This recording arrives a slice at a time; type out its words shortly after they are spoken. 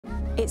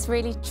It's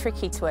really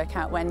tricky to work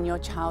out when your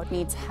child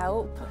needs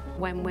help.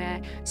 When we're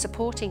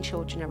supporting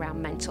children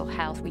around mental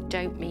health, we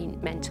don't mean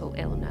mental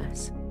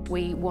illness.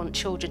 We want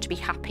children to be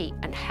happy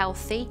and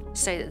healthy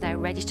so that they're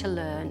ready to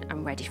learn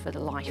and ready for the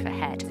life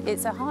ahead.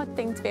 It's a hard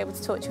thing to be able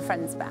to talk to your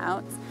friends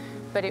about,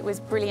 but it was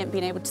brilliant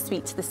being able to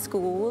speak to the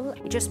school.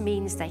 It just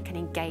means they can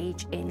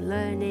engage in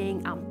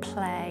learning and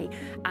play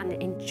and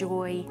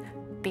enjoy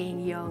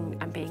being young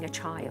and being a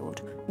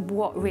child.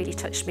 What really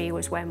touched me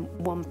was when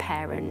one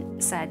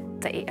parent said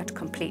that it had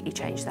completely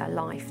changed their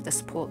life, the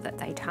support that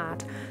they'd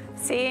had.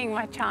 Seeing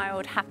my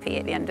child happy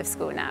at the end of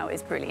school now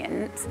is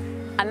brilliant,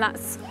 and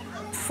that's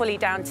fully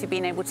down to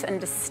being able to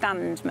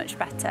understand much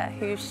better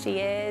who she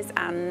is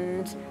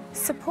and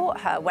support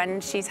her when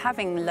she's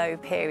having low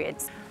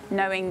periods,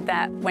 knowing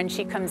that when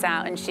she comes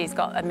out and she's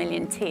got a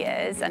million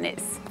tears and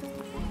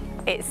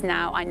it's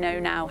now, I know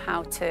now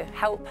how to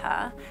help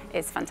her,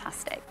 is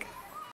fantastic.